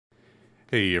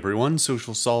Hey everyone,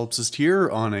 Social Solipsist here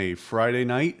on a Friday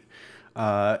night,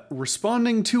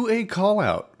 responding to a call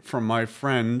out from my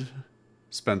friend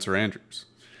Spencer Andrews.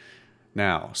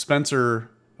 Now,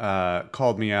 Spencer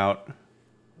called me out a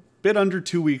bit under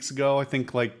 2 weeks ago, I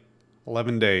think like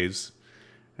 11 days,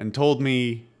 and told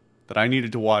me that I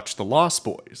needed to watch The Lost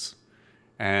Boys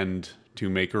and to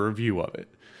make a review of it.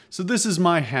 So this is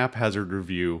my haphazard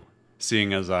review,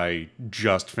 seeing as I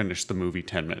just finished the movie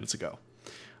 10 minutes ago.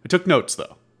 I took notes,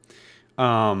 though.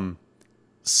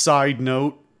 Side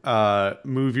note,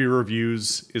 movie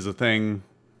reviews is a thing.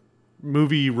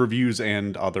 Movie reviews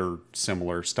and other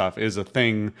similar stuff is a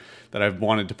thing that I've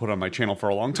wanted to put on my channel for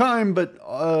a long time, but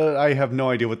I have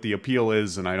no idea what the appeal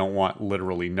is, and I don't want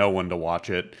literally no one to watch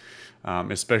it,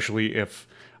 especially if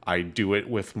I do it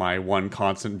with my one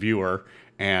constant viewer,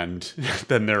 and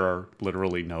then there are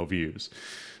literally no views.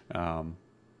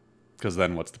 Because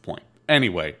then what's the point?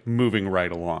 Anyway, moving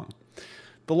right along.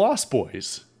 The Lost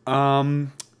Boys.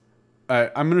 I'm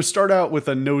going to start out with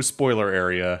a no spoiler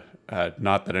area.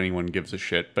 Not that anyone gives a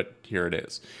shit, but here it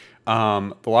is.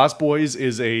 The Lost Boys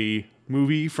is a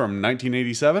movie from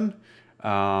 1987.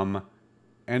 And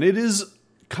it is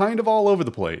kind of all over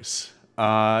the place.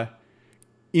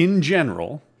 In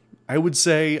general, I would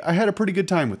say I had a pretty good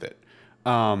time with it.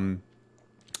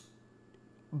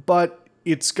 But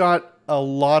it's got a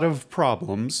lot of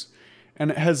problems, and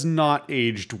it has not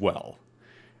aged well.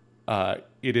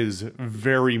 It is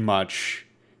very much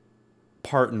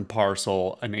part and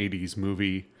parcel an 80s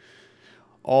movie.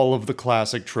 All of the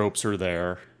classic tropes are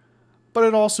there, but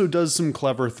it also does some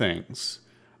clever things.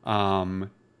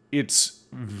 It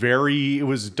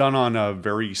was done on a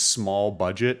very small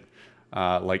budget,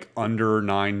 like under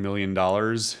 $9 million.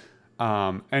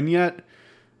 And yet,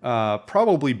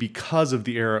 probably because of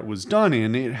the era it was done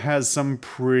in, it has some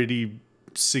pretty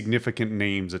significant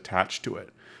names attached to it.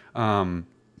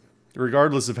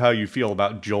 Regardless of how you feel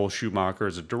about Joel Schumacher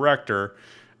as a director,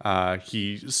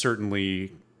 he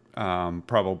certainly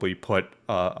probably put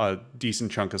a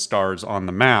decent chunk of stars on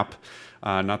the map,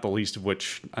 not the least of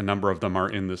which a number of them are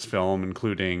in this film,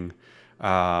 including,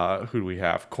 who do we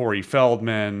have? Corey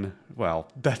Feldman. Well,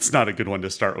 that's not a good one to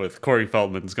start with. Corey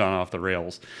Feldman's gone off the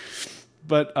rails.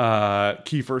 But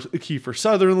Kiefer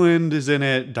Sutherland is in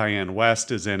it. Diane West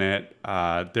is in it.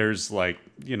 There's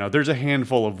a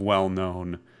handful of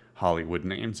well-known Hollywood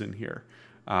names in here.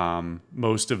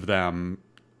 Most of them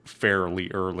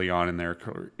fairly early on in their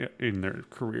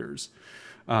careers.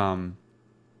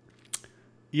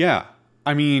 Yeah,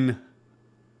 I mean,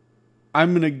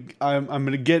 I'm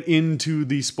gonna get into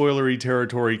the spoilery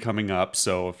territory coming up.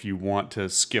 So if you want to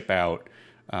skip out,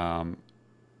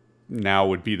 now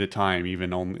would be the time,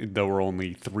 though we're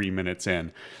only 3 minutes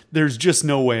in. There's just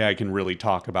no way I can really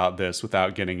talk about this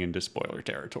without getting into spoiler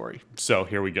territory. So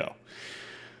here we go.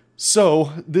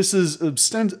 So this is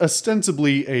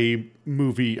ostensibly a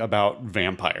movie about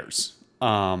vampires,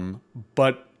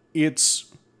 but it's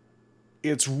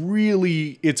a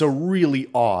really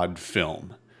odd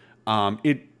film.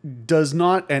 It does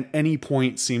not at any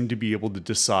point seem to be able to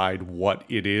decide what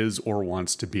it is or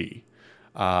wants to be.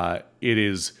 It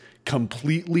is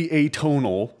completely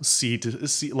atonal, scene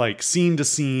to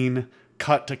scene,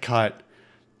 cut to cut.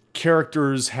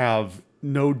 Characters have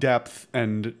no depth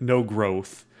and no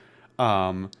growth.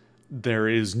 There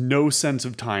is no sense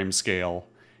of time scale.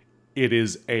 It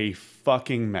is a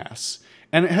fucking mess.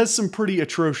 And it has some pretty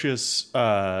atrocious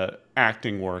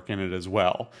acting work in it as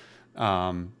well.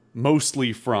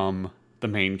 Mostly from the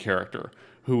main character,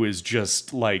 who is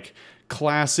just like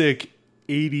classic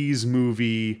 80s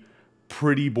movie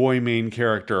pretty boy main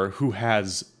character who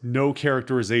has no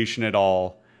characterization at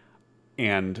all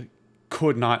and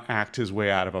could not act his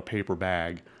way out of a paper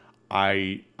bag.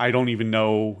 I don't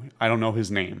know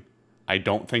his name. I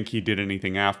don't think he did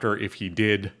anything after. If he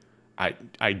did,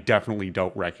 I definitely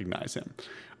don't recognize him.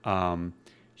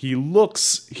 It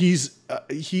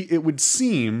would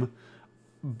seem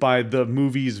by the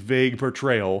movie's vague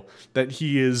portrayal that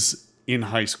he is in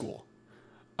high school.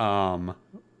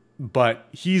 But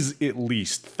he's at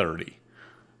least 30.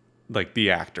 Like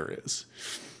the actor is.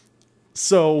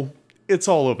 So it's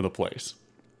all over the place.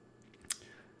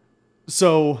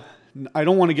 So I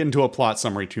don't want to get into a plot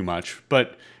summary too much,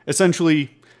 but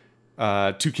essentially,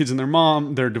 two kids and their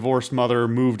mom, their divorced mother,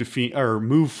 move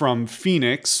from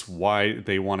Phoenix. Why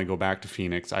they want to go back to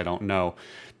Phoenix, I don't know.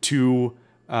 To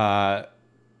what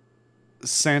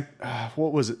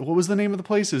was it? What was the name of the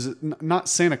place? Is it not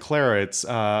Santa Clara? It's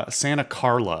Santa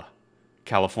Carla,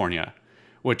 California,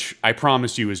 which I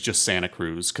promise you is just Santa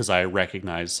Cruz, because I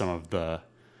recognize some of the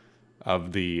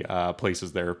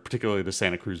places there, particularly the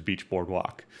Santa Cruz Beach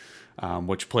Boardwalk.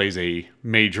 which plays a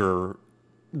major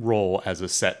role as a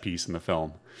set piece in the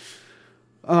film.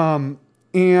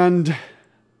 And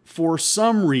for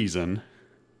some reason,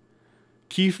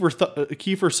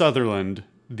 Kiefer Sutherland,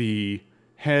 the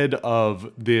head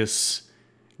of this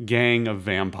gang of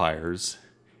vampires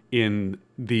in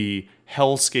the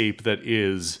hellscape that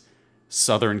is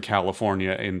Southern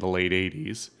California in the late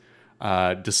 80s,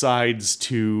 decides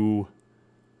to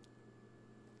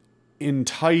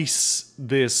entice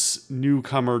this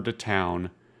newcomer to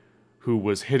town who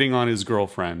was hitting on his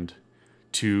girlfriend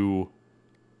to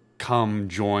come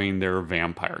join their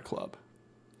vampire club.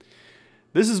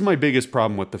 This is my biggest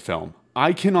problem with the film.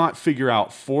 I cannot figure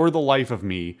out for the life of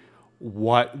me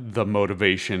what the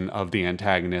motivation of the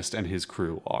antagonist and his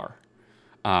crew are.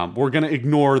 We're going to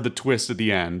ignore the twist at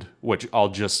the end, which I'll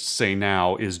just say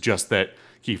now is just that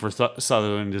Kiefer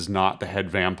Sutherland is not the head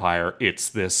vampire. It's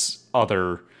this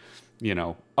other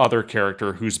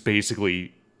character who's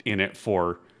basically in it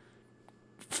for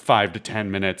 5 to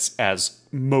 10 minutes as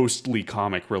mostly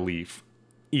comic relief,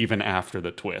 even after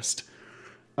the twist.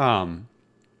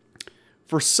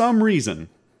 For some reason,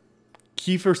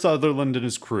 Kiefer Sutherland and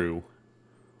his crew,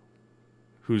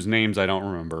 whose names I don't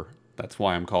remember, that's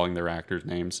why I'm calling their actors'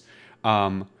 names,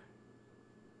 are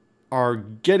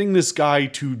getting this guy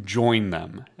to join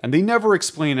them. And they never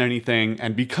explain anything,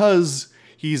 and because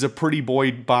he's a pretty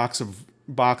boy box of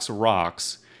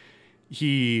rocks,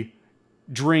 he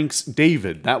drinks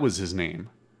David. That was his name.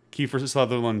 Kiefer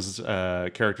Sutherland's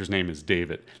character's name is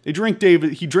David. He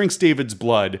drinks David's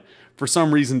blood. For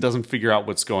some reason, doesn't figure out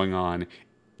what's going on.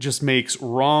 Just makes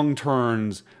wrong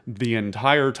turns the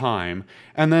entire time.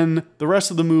 And then the rest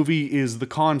of the movie is the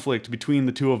conflict between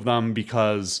the two of them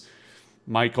because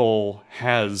Michael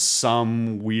has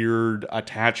some weird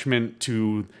attachment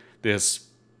to this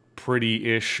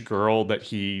pretty-ish girl that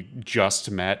he just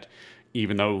met,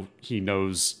 even though he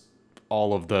knows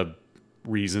all of the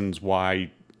reasons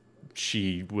why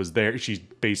she was there. She's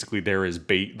basically there as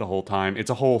bait the whole time. It's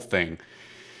a whole thing.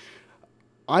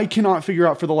 I cannot figure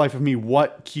out for the life of me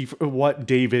what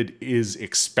David is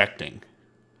expecting.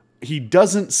 He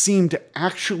doesn't seem to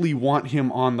actually want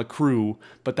him on the crew,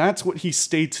 but that's what he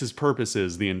states his purpose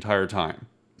is the entire time.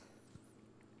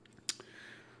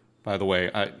 By the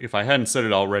way, if I hadn't said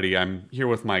it already, I'm here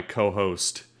with my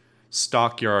co-host,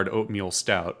 Stockyard Oatmeal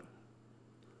Stout.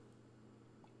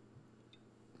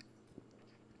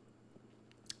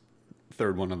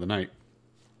 Third one of the night.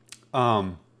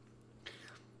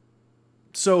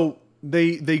 So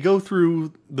they go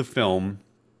through the film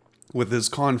with this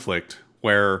conflict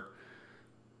where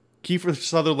Kiefer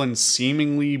Sutherland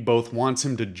seemingly both wants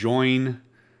Michael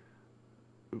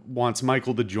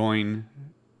to join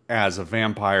as a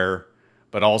vampire,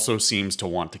 but also seems to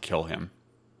want to kill him.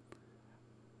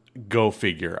 Go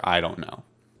figure, I don't know.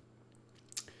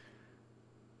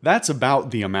 That's about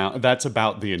the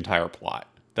entire plot.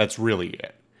 That's really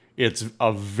it. It's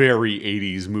a very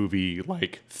 80s movie,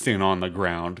 like thin on the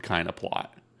ground kind of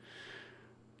plot.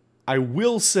 I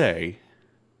will say,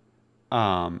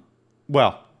 let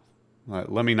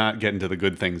me not get into the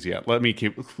good things yet. Let me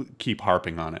keep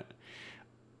harping on it.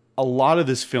 A lot of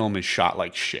this film is shot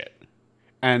like shit.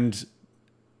 And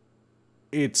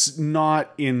it's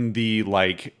not in the,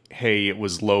 like, hey, it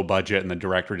was low budget and the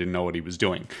director didn't know what he was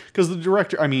doing. Because the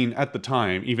director, even at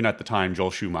the time,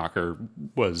 Joel Schumacher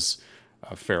was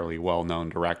a fairly well-known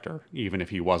director, even if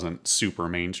he wasn't super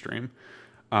mainstream.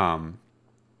 It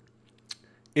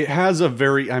has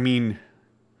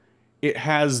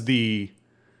the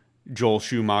Joel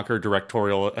Schumacher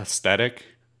directorial aesthetic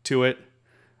to it,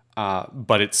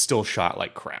 but it's still shot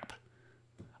like crap.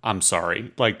 I'm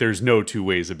sorry. Like, there's no two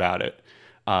ways about it.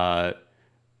 And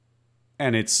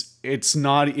it's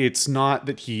not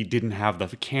that he didn't have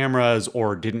the cameras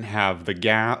or didn't have the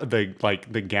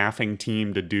gaffing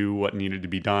team to do what needed to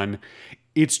be done.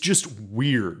 It's just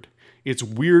weird. It's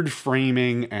weird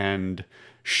framing and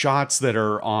shots that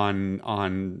are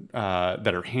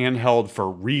that are handheld for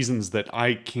reasons that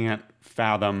I can't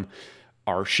fathom,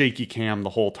 are shaky cam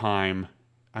the whole time.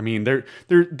 There's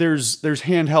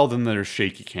handheld and there's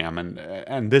shaky cam,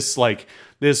 and this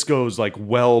goes like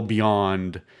well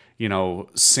beyond,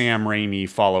 Sam Raimi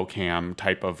follow cam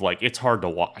type of, like, it's hard to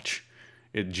watch.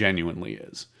 It genuinely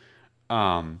is.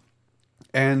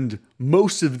 And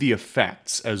most of the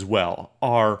effects as well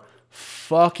are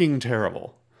fucking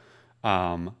terrible.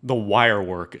 The wire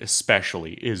work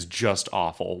especially is just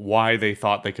awful. Why they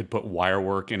thought they could put wire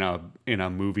work in a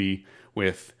movie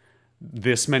with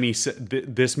this many sets,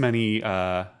 this many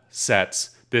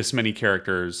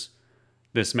characters,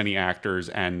 this many actors,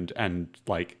 and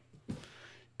like,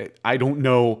 I don't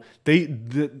know.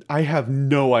 I have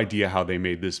no idea how they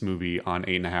made this movie on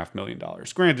 $8.5 million.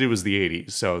 Granted, it was the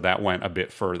 '80s, so that went a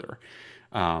bit further.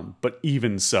 But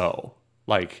even so,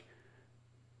 like,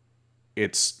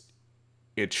 it's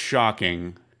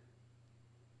shocking.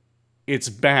 It's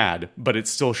bad, but it's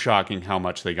still shocking how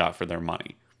much they got for their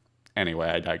money. Anyway,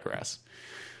 I digress.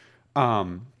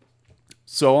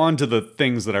 So on to the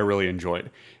things that I really enjoyed.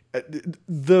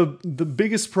 The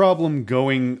biggest problem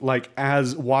going like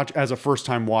as a first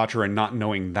time watcher and not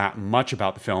knowing that much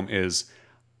about the film is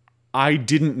I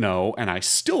didn't know, and I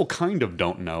still kind of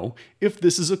don't know, if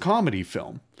this is a comedy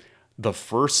film. The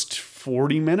first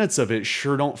 40 minutes of it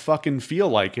sure don't fucking feel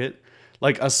like it.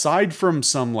 Like, aside from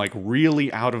some like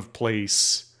really out of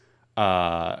place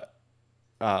like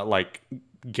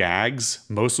gags,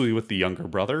 mostly with the younger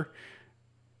brother,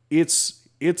 it's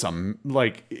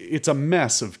a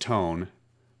mess of tone,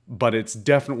 but it's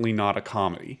definitely not a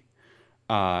comedy.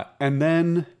 And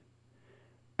then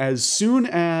as soon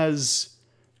as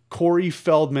Corey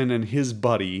Feldman and his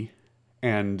buddy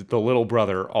and the little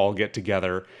brother all get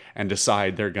together and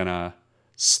decide they're gonna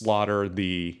slaughter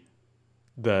the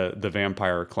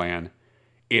vampire clan,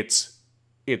 it's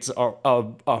a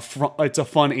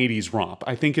fun 80s romp.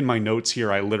 I think in my notes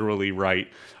here I literally write,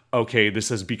 okay, this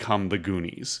has become the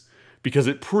Goonies. Because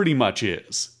it pretty much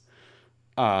is.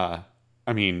 I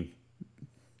mean,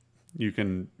 you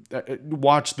can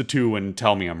watch the two and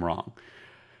tell me I'm wrong.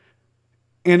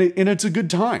 And it's a good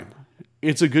time.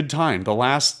 It's a good time. The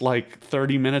last like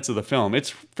 30 minutes of the film,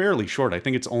 it's fairly short. I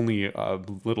think it's only a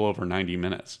little over 90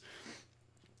 minutes.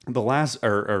 The last,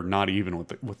 or not even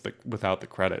without the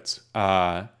credits.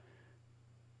 The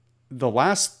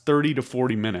last 30 to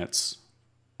 40 minutes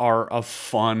are a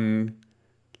fun,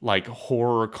 like,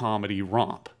 horror comedy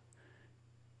romp.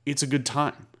 It's a good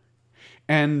time.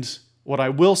 And what I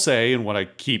will say, and what I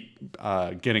keep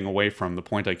getting away from, the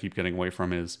point I keep getting away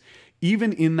from is,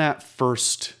 even in that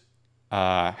first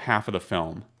half of the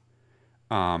film,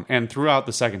 and throughout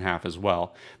the second half as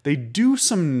well, they do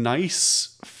some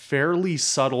nice, fairly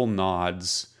subtle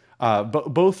nods,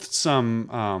 both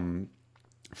some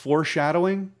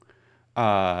foreshadowing.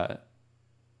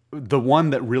 The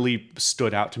one that really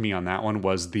stood out to me on that one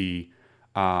was he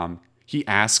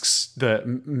asks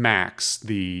Max,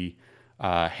 the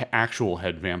actual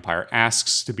head vampire,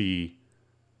 asks to be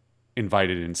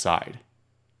invited inside.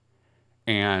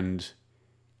 And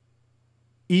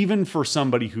even for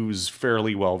somebody who's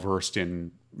fairly well versed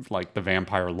in like the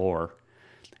vampire lore,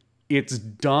 it's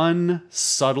done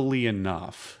subtly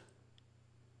enough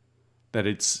that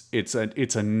it's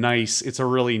a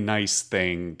really nice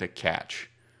thing to catch.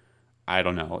 I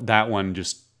don't know. That one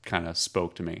just kind of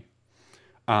spoke to me.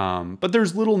 But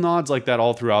there's little nods like that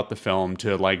all throughout the film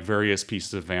to like various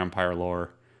pieces of vampire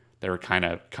lore. They're kind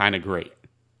of great,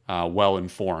 well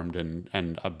informed,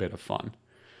 and a bit of fun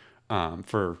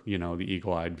for the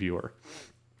eagle-eyed viewer.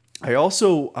 I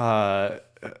also,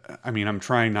 I'm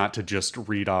trying not to just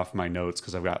read off my notes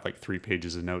because I've got like 3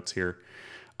 pages of notes here.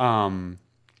 The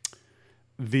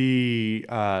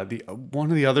one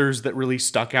of the others that really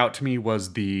stuck out to me was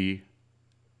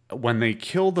when they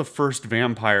kill the first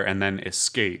vampire and then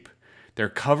escape, they're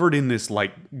covered in this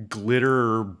like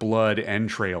glitter blood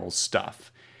entrails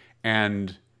stuff.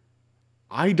 And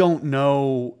I don't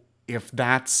know if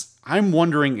I'm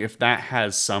wondering if that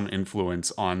has some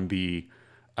influence on the,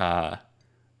 what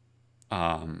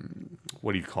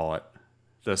do you call it?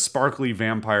 The sparkly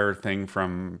vampire thing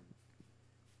from,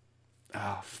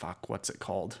 what's it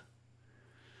called?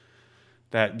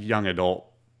 That young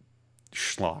adult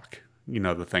schlock. You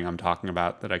know the thing I'm talking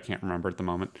about that I can't remember at the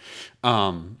moment.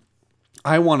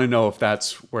 I want to know if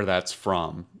that's where that's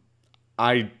from.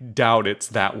 I doubt it's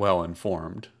that well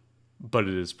informed, but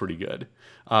it is pretty good.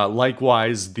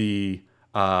 Likewise, the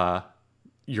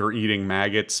you're eating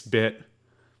maggots bit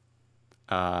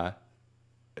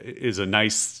is a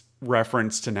nice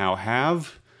reference to now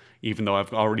have, even though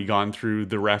I've already gone through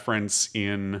the reference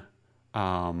in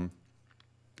Vampire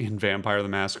the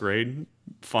Masquerade.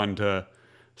 Fun to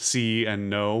see and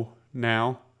know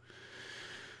now.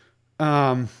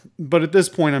 But at this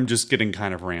point, I'm just getting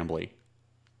kind of rambly.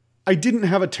 I didn't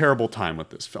have a terrible time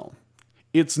with this film.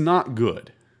 It's not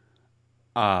good.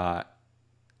 I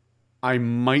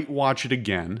might watch it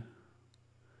again.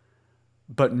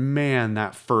 But man,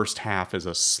 that first half is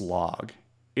a slog.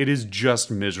 It is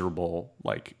just miserable,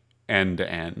 like, end to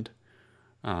end.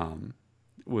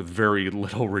 With very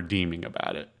little redeeming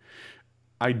about it.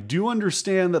 I do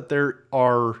understand that there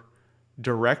are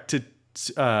direct to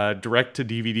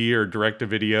DVD or direct to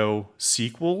video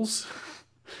sequels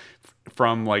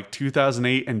from like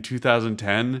 2008 and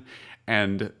 2010,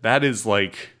 And that is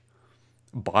like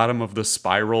bottom of the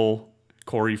spiral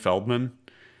Corey Feldman.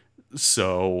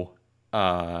 So,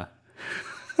 I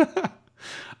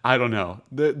don't know.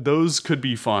 Those could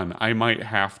be fun. I might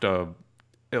have to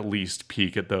at least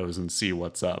peek at those and see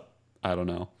what's up. I don't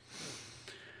know.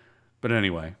 But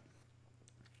anyway,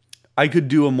 I could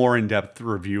do a more in-depth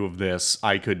review of this.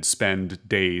 I could spend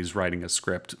days writing a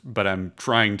script, but I'm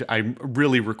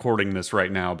really recording this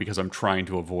right now because I'm trying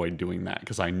to avoid doing that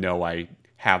because I know I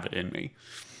have it in me.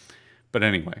 But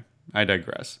anyway, I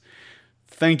digress.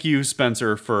 Thank you,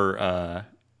 Spencer, for,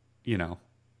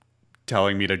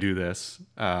 telling me to do this.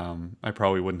 I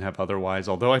probably wouldn't have otherwise,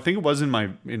 although I think it was in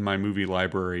my movie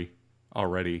library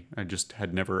already. I just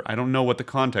had never, I don't know what the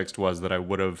context was that I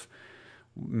would have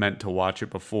meant to watch it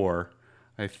before.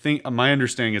 I think my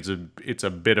understanding is it's a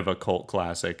bit of a cult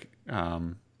classic.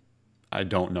 I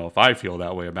don't know if I feel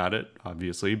that way about it,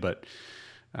 obviously, but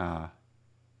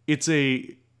it's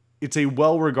a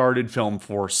well-regarded film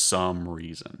for some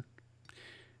reason.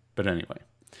 But anyway,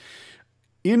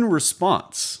 in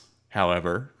response,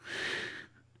 however,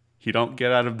 you don't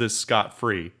get out of this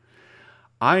scot-free.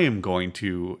 I am going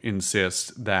to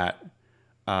insist that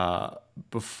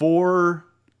before...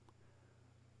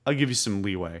 I'll give you some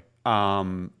leeway.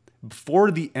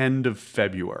 Before the end of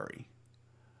February,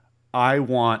 I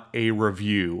want a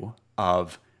review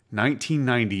of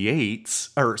 1988's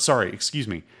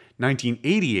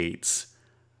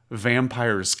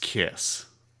Vampire's Kiss.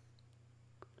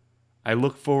 I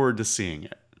look forward to seeing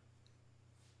it.